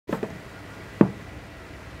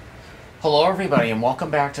Hello everybody and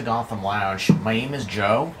welcome back to Gotham Lounge. My name is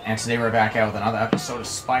Joe, and today we're back out with another episode of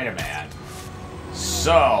Spider-Man.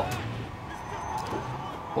 So,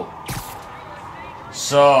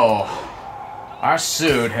 our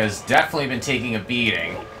suit has definitely been taking a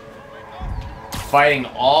beating, fighting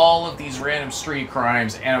all of these random street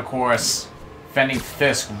crimes, and of course, fending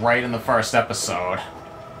Fisk right in the first episode.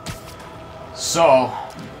 So,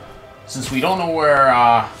 since we don't know where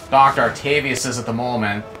Dr. Octavius is at the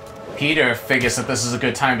moment, Peter figures that this is a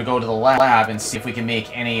good time to go to the lab and see if we can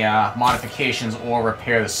make any modifications or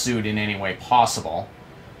repair the suit in any way possible.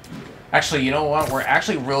 Actually, you know what? We're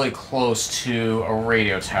actually really close to a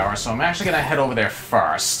radio tower, so I'm actually going to head over there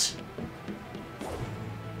first.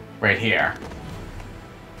 Right here.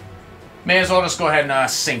 May as well just go ahead and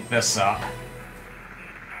sync this up.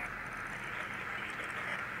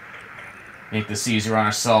 Make this easier on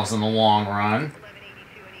ourselves in the long run.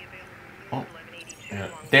 Oh, yeah.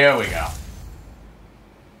 There we go.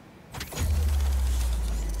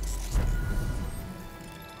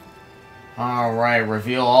 Alright,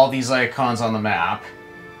 reveal all these icons on the map.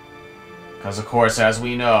 Because, of course, as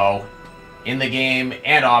we know, in the game,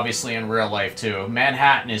 and obviously in real life too,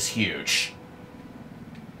 Manhattan is huge.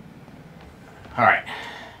 Alright.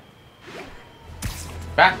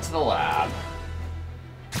 Back to the lab.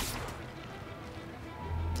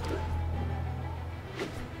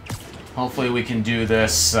 Hopefully we can do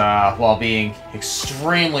this while being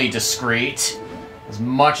extremely discreet, as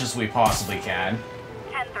much as we possibly can.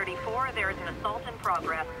 1034, there is an assault in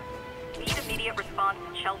progress. Need immediate response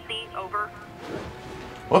to Chelsea, over.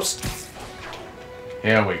 Whoops.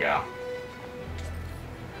 Here we go.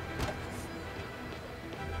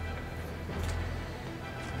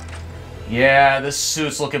 Yeah, this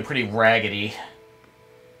suit's looking pretty raggedy.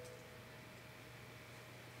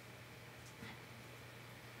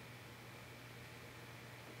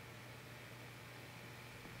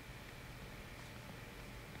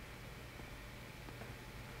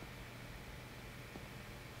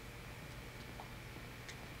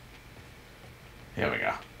 Here we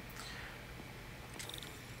go.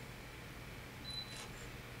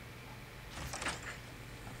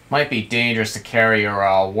 Might be dangerous to carry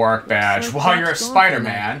your work badge while you're a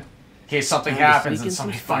Spider-Man, in case something happens and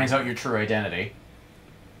somebody finds out your true identity.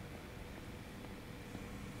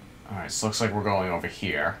 Alright, so looks like we're going over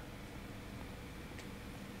here.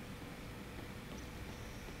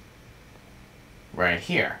 Right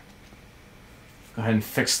here. Go ahead and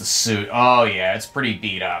fix the suit. Oh yeah, it's pretty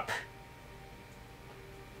beat up.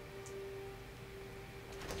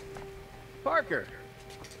 Parker!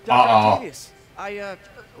 Dr. Uh-oh. Octavius,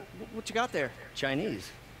 what you got there? Chinese.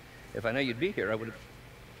 If I know you'd be here, I would have...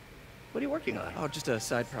 What are you working on? Oh, just a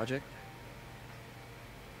side project.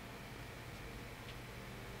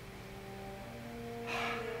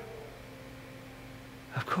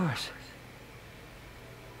 Of course.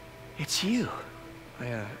 It's you.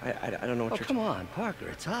 I don't know what Oh, you're... come on, Parker,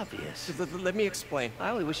 it's obvious. Let me explain. I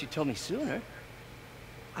only wish you'd told me sooner.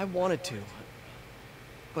 I wanted to,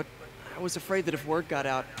 but I was afraid that if word got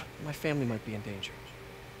out, my family might be in danger.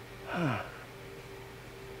 Huh.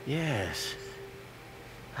 Yes.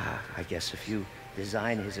 I guess if you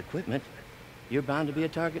design his equipment, you're bound to be a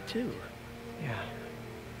target too. Yeah.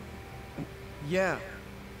 Yeah.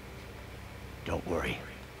 Don't worry.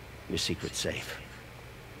 Your secret's safe.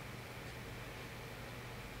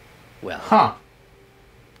 Well, Huh.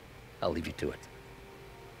 I'll leave you to it.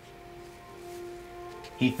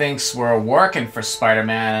 He thinks we're working for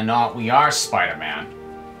Spider-Man and not we are Spider-Man.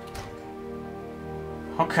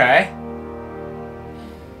 Okay.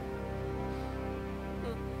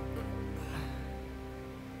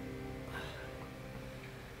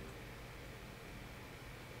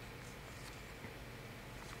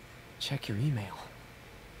 Check your email.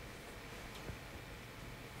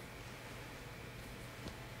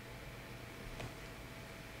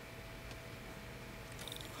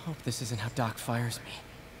 Hope this isn't how Doc fires me.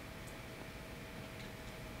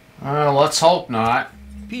 Let's hope not.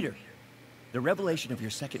 Peter, the revelation of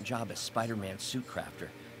your second job as Spider-Man suit crafter,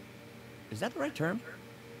 is that the right term?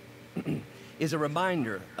 Is a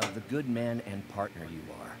reminder of the good man and partner you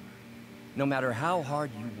are. No matter how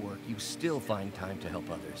hard you work, you still find time to help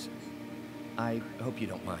others. I hope you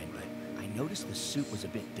don't mind, but I noticed the suit was a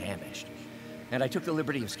bit damaged, and I took the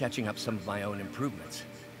liberty of sketching up some of my own improvements.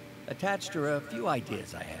 Attached are a few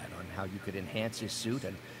ideas I had on how you could enhance his suit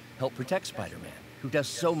and help protect Spider-Man, who does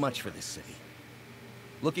so much for this city.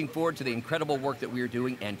 Looking forward to the incredible work that we are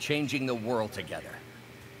doing and changing the world together.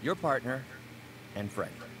 Your partner and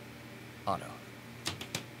friend, Otto.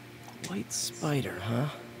 White spider, huh?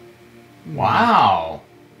 Wow.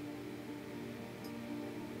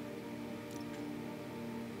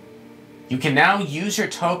 You can now use your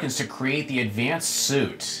tokens to create the advanced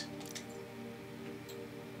suit.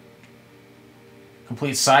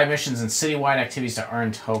 Complete side missions and citywide activities to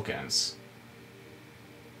earn tokens.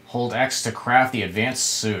 Hold X to craft the advanced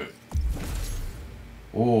suit.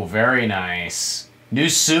 Ooh, very nice. New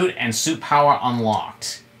suit and suit power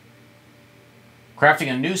unlocked. Crafting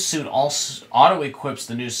a new suit also auto-equips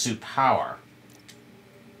the new suit power.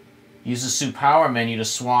 Use the suit power menu to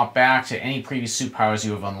swap back to any previous suit powers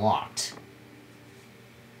you have unlocked.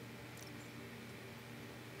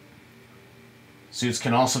 Suits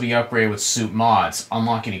can also be upgraded with suit mods.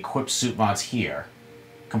 Unlock and equip suit mods here.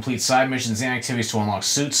 Complete side missions and activities to unlock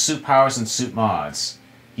suits, suit powers, and suit mods.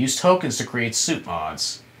 Use tokens to create suit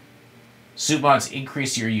mods. Suit mods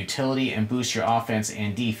increase your utility and boost your offense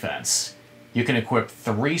and defense. You can equip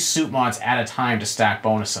 3 suit mods at a time to stack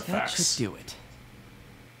bonus effects. That should do it.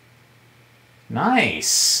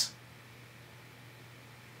 Nice!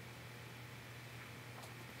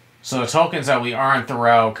 So the tokens that we earn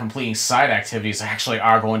throughout completing side activities actually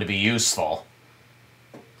are going to be useful.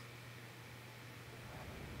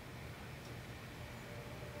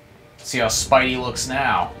 See how Spidey looks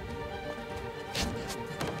now.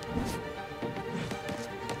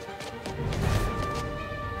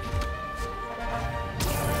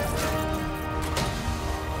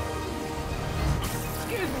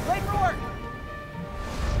 Excuse me, late for work.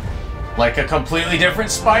 Like a completely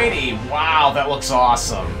different Spidey. Wow, that looks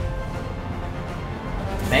awesome.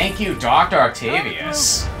 Thank you, Dr.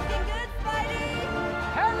 Octavius. Looking good, Spidey.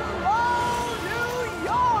 Hello, New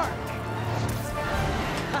York.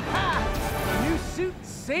 Haha. New suit,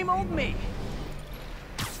 same old me.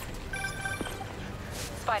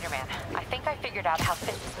 Spider-Man, I think I figured out how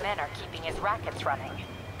Fisk's men are keeping his rackets running.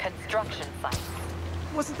 Construction sites.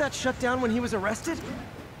 Wasn't that shut down when he was arrested?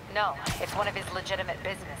 No, it's one of his legitimate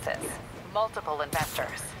businesses. Multiple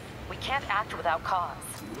investors. We can't act without cause.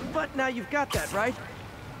 But now you've got that, right?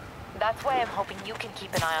 That's why I'm hoping you can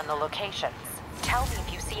keep an eye on the locations. Tell me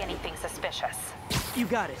if you see anything suspicious. You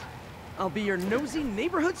got it. I'll be your nosy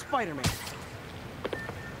neighborhood Spider-Man.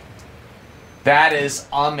 That is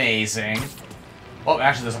amazing. Oh,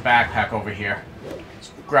 actually, there's a backpack over here.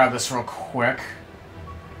 Let's grab this real quick.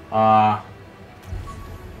 Oh.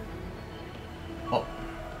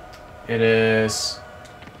 It is...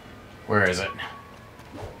 Where is it?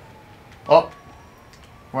 Oh.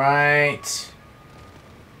 Right.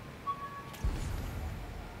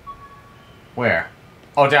 Where?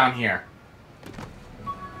 Oh, down here.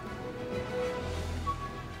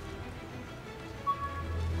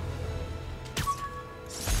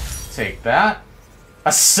 Take that. A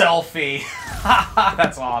selfie.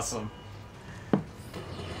 That's awesome.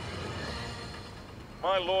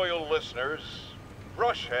 My loyal listeners,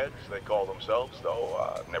 brushheads they call themselves,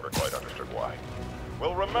 though never quite understood why,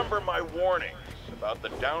 will remember my warnings about the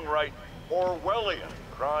downright Orwellian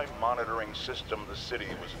crime monitoring system the city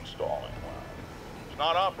was installing. It's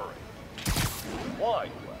not operating. Why,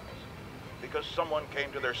 you ask? Because someone came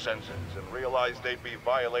to their senses and realized they'd be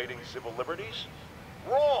violating civil liberties?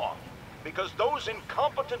 Wrong! Because those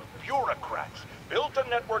incompetent bureaucrats built a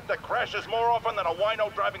network that crashes more often than a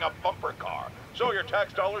wino driving a bumper car. So your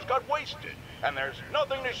tax dollars got wasted, and there's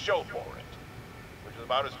nothing to show for it. Which is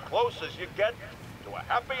about as close as you get to a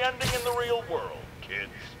happy ending in the real world, kids.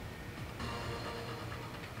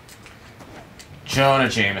 Jonah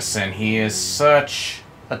Jameson, he is such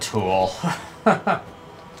a tool. Has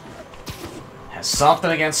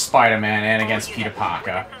something against Spider-Man and against Peter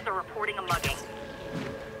Parker. Witnesses are reporting a mugging.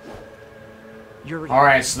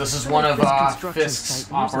 Alright, so this is one of Fisk's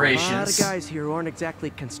There's operations. a lot of guys here who aren't exactly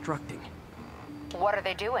constructing. What are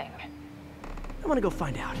they doing? I want to go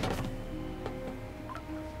find out.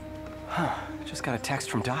 Huh, just got a text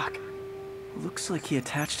from Doc. Looks like he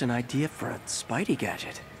attached an idea for a Spidey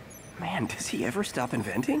gadget. Man, does he ever stop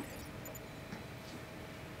inventing?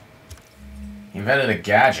 He invented a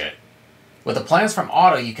gadget. With the plans from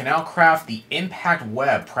Otto, you can now craft the impact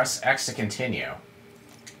web. Press X to continue.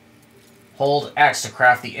 Hold X to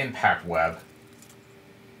craft the impact web.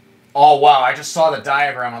 Oh wow, I just saw the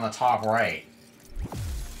diagram on the top right.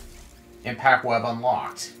 Impact web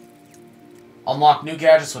unlocked. Unlock new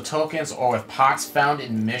gadgets with tokens or with pots found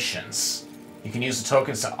in missions. You can use the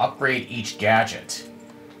tokens to upgrade each gadget.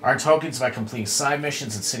 Earn tokens by completing side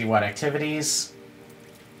missions and citywide activities.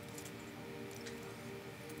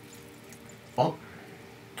 Oh.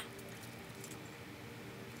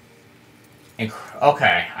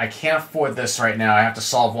 Okay, I can't afford this right now. I have to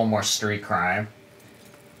solve one more street crime.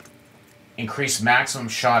 Increase maximum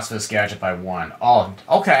shots for this gadget by 1. Oh,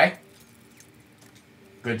 okay.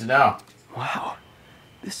 Good to know. Wow,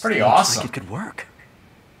 this Pretty looks awesome. like it could work.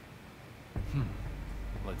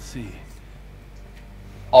 Let's see.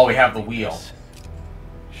 Oh, we have the wheel.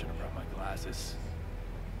 Should have brought my glasses.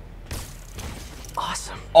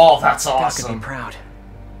 Awesome. Oh, that's Doc could awesome. be proud.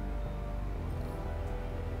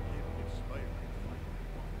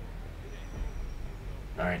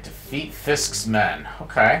 Alright, defeat Fisk's men.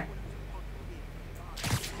 Okay.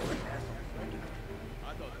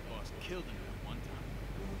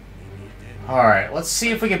 Alright, let's see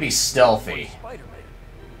if we can be stealthy.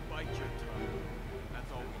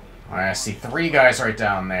 Alright, I see 3 guys right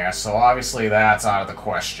down there, so obviously that's out of the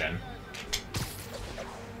question.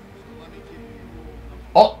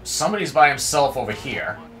 Oh, somebody's by himself over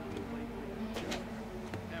here.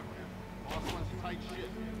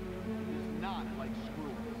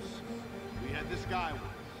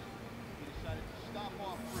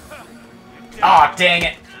 Ah, dang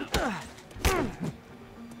it!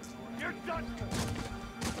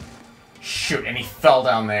 Shoot, and he fell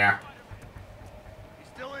down there. He's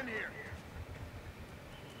still in here.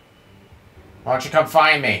 Why don't you come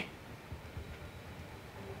find me?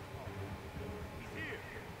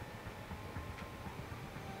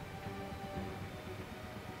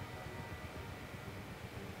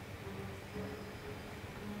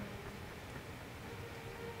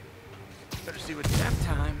 Better see what's nap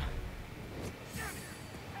time.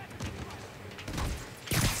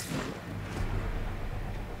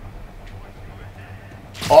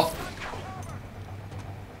 Oh.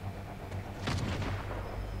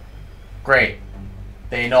 Great.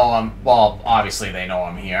 They know I'm... Well, obviously they know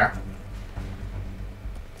I'm here.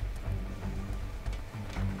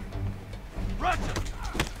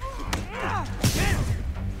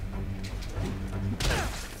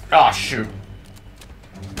 Oh, shoot.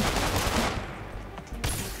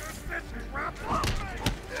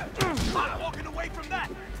 Walking away from that.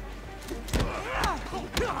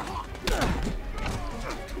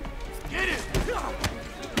 Get it.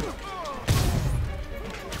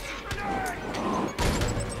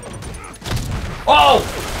 Oh!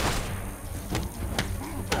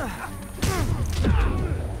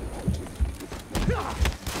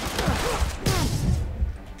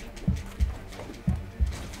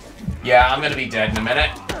 Yeah, I'm gonna be dead in a minute.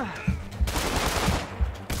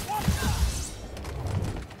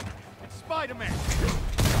 Spider-Man.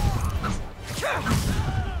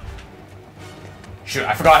 Shoot,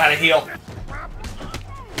 I forgot how to heal.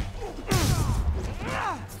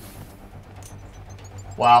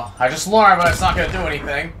 Well, I just learned, but it's not gonna do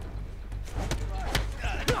anything.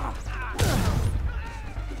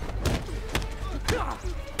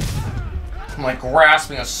 I'm like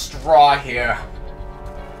grasping a straw here.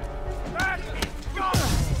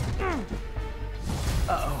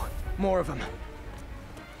 Uh-oh. More of them.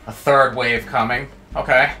 A third wave coming.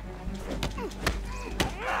 Okay.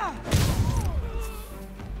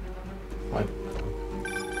 Like,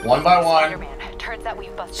 one by one. Spider-Man, turns out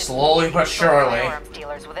we've busted Slowly but surely. firearms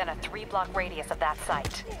dealers within a 3-block radius of that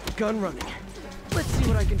site. Gun running. Let's see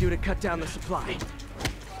what I can do to cut down the supply.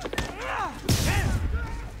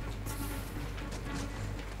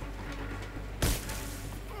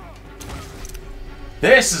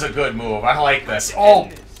 This is a good move. I like this. Oh!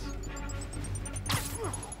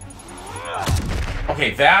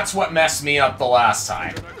 Okay, that's what messed me up the last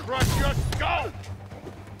time. Crush your skull.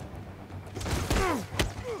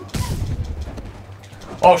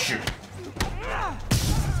 Oh, shoot.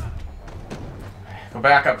 Go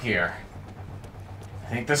back up here. I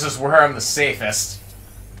think this is where I'm the safest.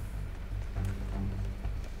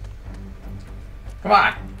 Come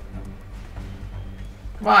on.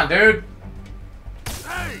 Come on, dude.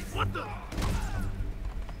 Hey, what the?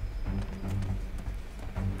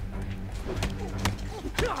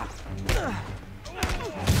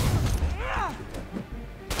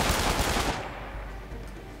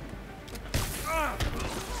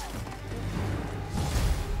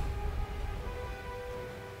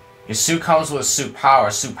 Your suit comes with suit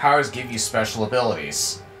power. Suit powers give you special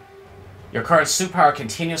abilities. Your current suit power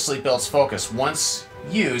continuously builds focus. Once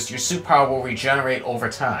used, your suit power will regenerate over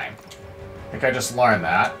time. I think I just learned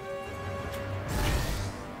that.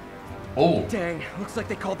 Oh. Dang, looks like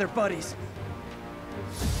they called their buddies.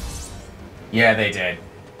 Yeah, they did.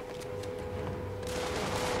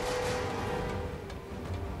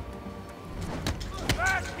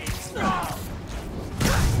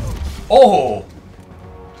 Oh!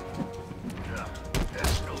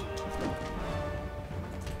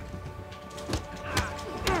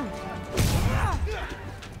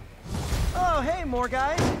 Oh, hey, more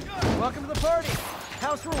guys. Welcome to the party.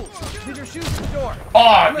 House rules. Leave your shoes at the door.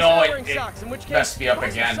 Oh, Unless no, you're it wearing socks, in which case, messed me up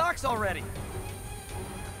where's the again. socks already.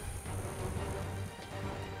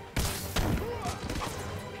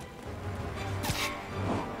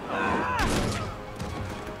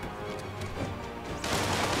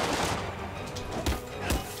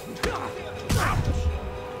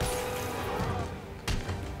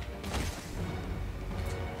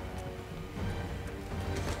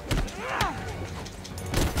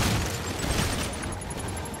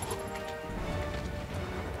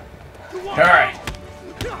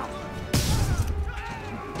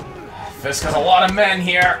 Fisk has a lot of men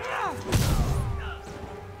here.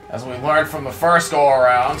 As we learned from the first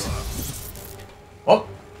go-around. Oh.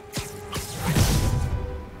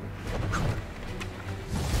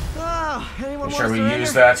 Anyone I'm sure we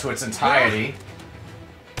use that to its entirety.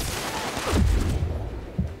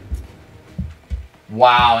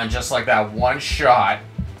 Wow, and just like that one shot.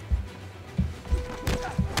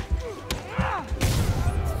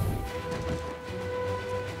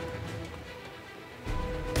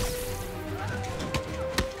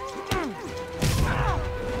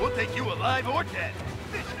 We'll take you alive or dead.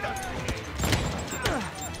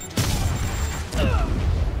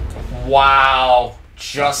 Wow.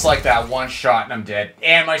 Just like that one shot and I'm dead.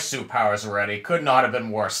 And my suit powers are ready. Could not have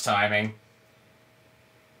been worse timing.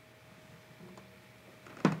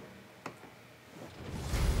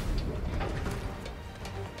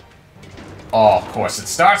 Oh, of course. It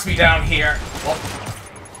starts me down here. Oh.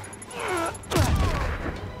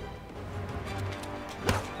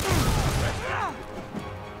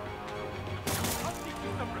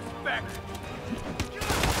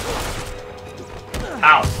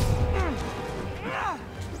 Ow.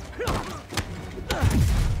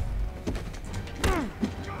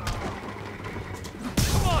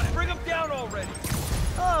 Come on, bring him down already.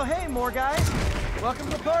 Oh, hey, more guys. Welcome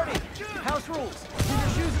to the party. House rules. Leave your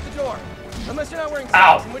shoes at the door. Unless you're not wearing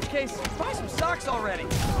socks, in which case, buy some socks already.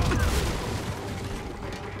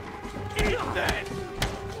 Eat that.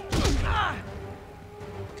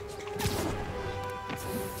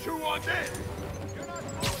 Chew on this.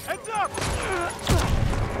 Heads up.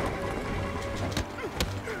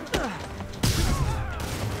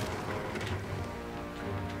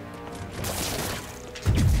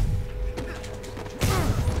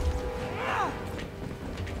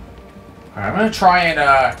 Alright, I'm gonna try and,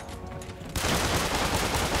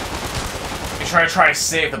 try to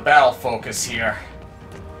save the battle focus here.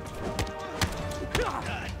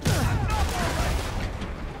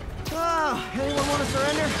 Oh, anyone want to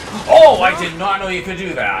surrender? Oh, I did not know you could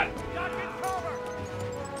do that.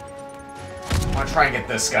 I'm gonna try and get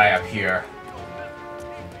this guy up here.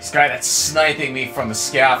 This guy that's sniping me from the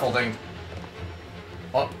scaffolding.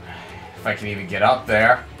 Oh, if I can even get up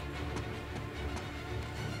there.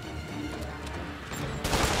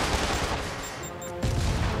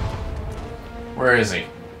 Where is he?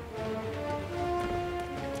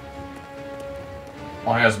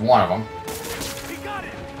 Well, here's one of them. He got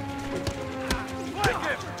it. Like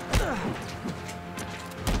him.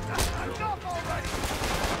 Enough already.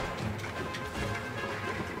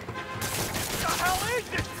 What the hell is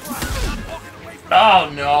this crap? I'm not walking away from. Oh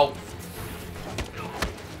no!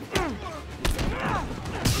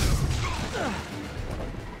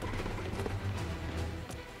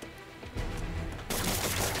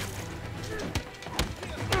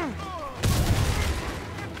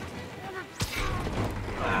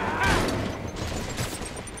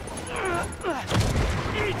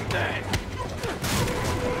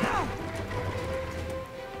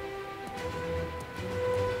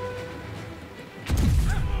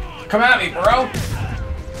 Come at me, bro!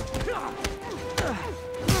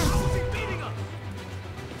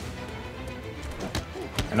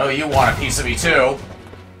 I know you want a piece of me, too.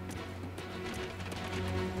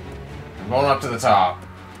 I'm going up to the top.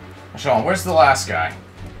 Show him, where's the last guy?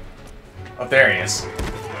 Oh, there he is.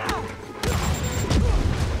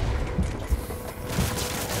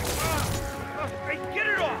 Hey, get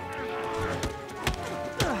it off.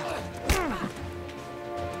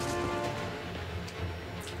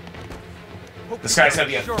 This guy's gonna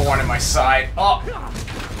be a thorn in my side. Oh!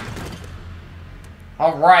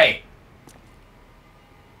 Alright.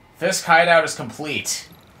 Fisk hideout is complete.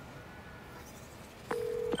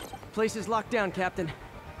 Place is locked down, Captain.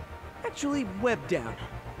 Actually, webbed down.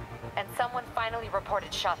 And someone finally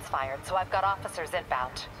reported shots fired, so I've got officers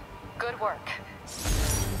inbound. Good work.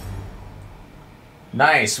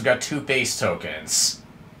 Nice, we got 2 base tokens.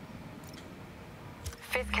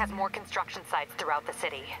 Fisk has more construction sites throughout the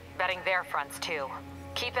city, vetting their fronts too.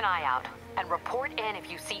 Keep an eye out, and report in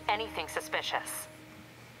if you see anything suspicious.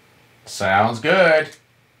 Sounds good.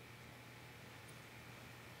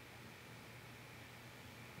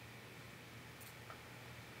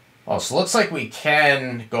 Oh, so looks like we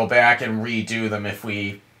can go back and redo them if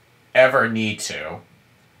we ever need to.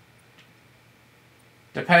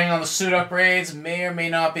 Depending on the suit upgrades, may or may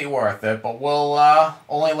not be worth it, but we'll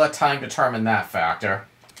only let time determine that factor.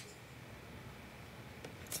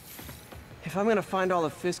 If I'm gonna find all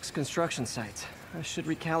of Fisk's construction sites, I should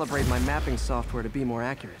recalibrate my mapping software to be more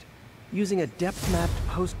accurate. Using a depth-mapped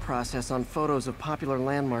post-process on photos of popular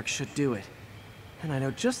landmarks should do it. And I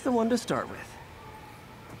know just the one to start with.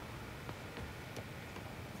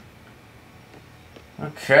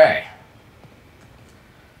 Okay.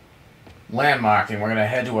 Landmarking. We're going to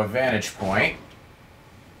head to a vantage point.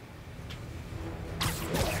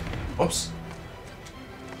 Whoops.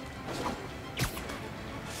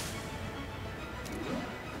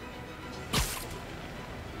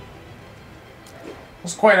 It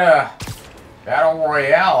was quite a battle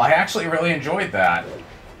royale. I actually really enjoyed that.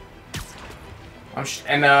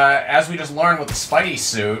 As we just learned with the Spidey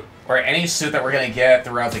suit, or any suit that we're going to get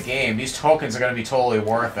throughout the game, these tokens are going to be totally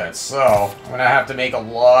worth it. So, I'm going to have to make a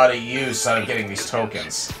lot of use out of getting these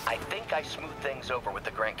tokens. I think I smoothed things over with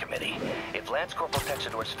the grant committee. If Lance Corporal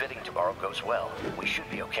Texador's fitting tomorrow goes well, we should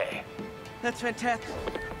be okay. That's fantastic.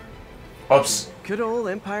 Oops. Good old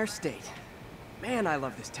Empire State. Man, I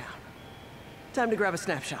love this town. Time to grab a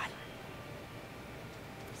snapshot.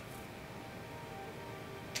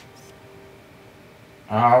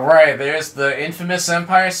 Alright, there's the infamous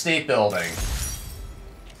Empire State Building.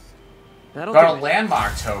 That'll Got a do it.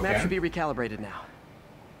 landmark Map should token. be recalibrated now.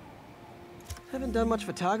 Haven't done much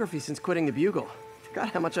photography since quitting the Bugle. Forgot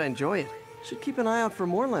how much I enjoy it. Should keep an eye out for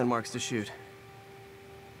more landmarks to shoot.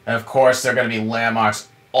 And of course, there are going to be landmarks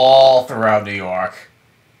all throughout New York.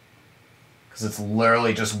 Because it's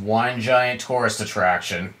literally just one giant tourist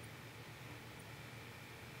attraction.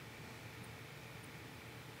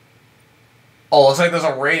 Oh, looks like there's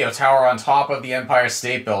a radio tower on top of the Empire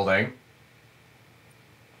State Building.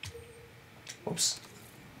 Oops.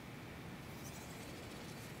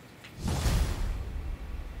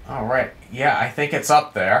 Alright, yeah, I think it's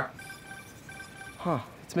up there. Huh,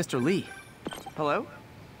 it's Mr. Lee. Hello?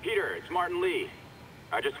 Peter, it's Martin Lee.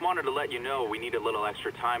 I just wanted to let you know we need a little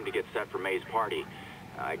extra time to get set for May's party.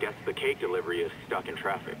 I guess the cake delivery is stuck in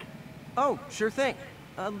traffic. Oh, sure thing.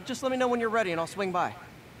 Just let me know when you're ready and I'll swing by.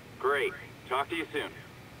 Great. Talk to you soon.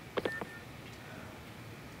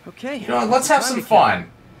 Okay. You know, let's have time some to kill.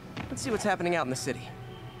 fun. Let's see what's happening out in the city.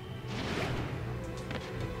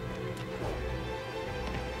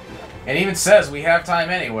 It even says we have time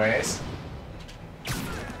anyways.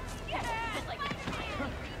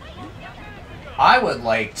 I would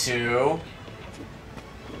like to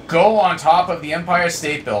go on top of the Empire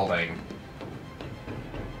State Building.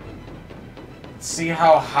 See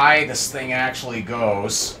how high this thing actually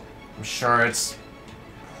goes. I'm sure it's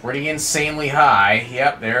pretty insanely high.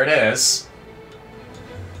 Yep, there it is.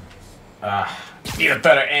 Need a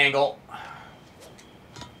better angle.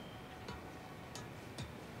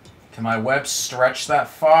 Can my web stretch that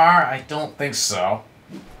far? I don't think so.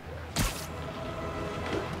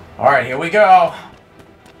 Alright, here we go.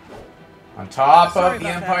 On top Sorry of the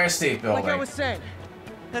about Empire that. State Building. Like I was saying,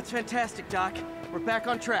 that's fantastic, Doc. We're back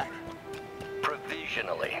on track.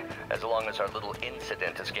 Provisionally, as long as our little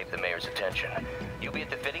incident escaped the mayor's attention. You'll be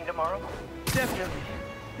at the fitting tomorrow? Definitely.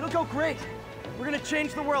 It'll go great. We're gonna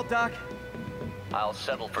change the world, Doc. I'll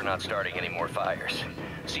settle for not starting any more fires.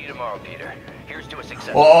 See you tomorrow, Peter. Here's to a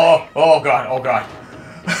successful Oh, day. oh god, oh god.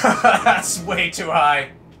 That's way too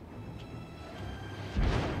high.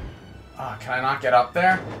 Can I not get up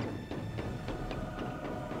there?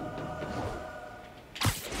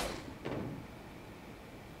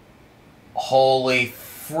 Holy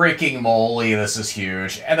freaking moly, this is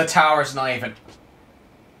huge. And the tower's not even...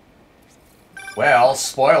 Well,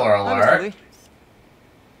 spoiler Hi, Mr. alert. Lee.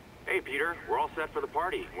 Hey, Peter, we're all set for the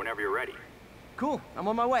party whenever you're ready. Cool, I'm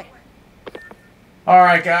on my way.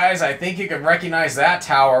 Alright guys, I think you can recognize that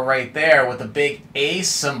tower right there with the big A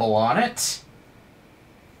symbol on it.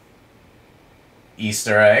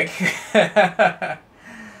 Easter egg.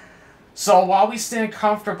 So while we stand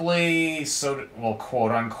comfortably, well,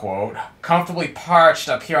 quote unquote, comfortably perched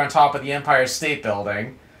up here on top of the Empire State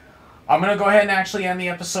Building, I'm going to go ahead and actually end the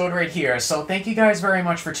episode right here. So thank you guys very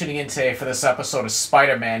much for tuning in today for this episode of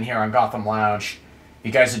Spider-Man here on Gotham Lounge. If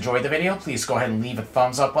you guys enjoyed the video, please go ahead and leave a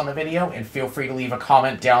thumbs up on the video, and feel free to leave a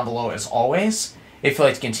comment down below as always. If you'd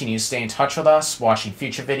like to continue to stay in touch with us, watching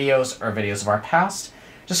future videos or videos of our past,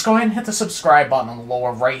 just go ahead and hit the subscribe button on the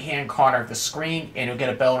lower right-hand corner of the screen, and you'll get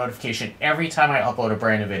a bell notification every time I upload a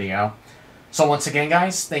brand new video. So once again,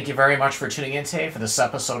 guys, thank you very much for tuning in today for this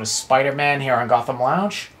episode of Spider-Man here on Gotham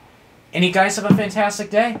Lounge. And you guys have a fantastic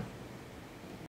day.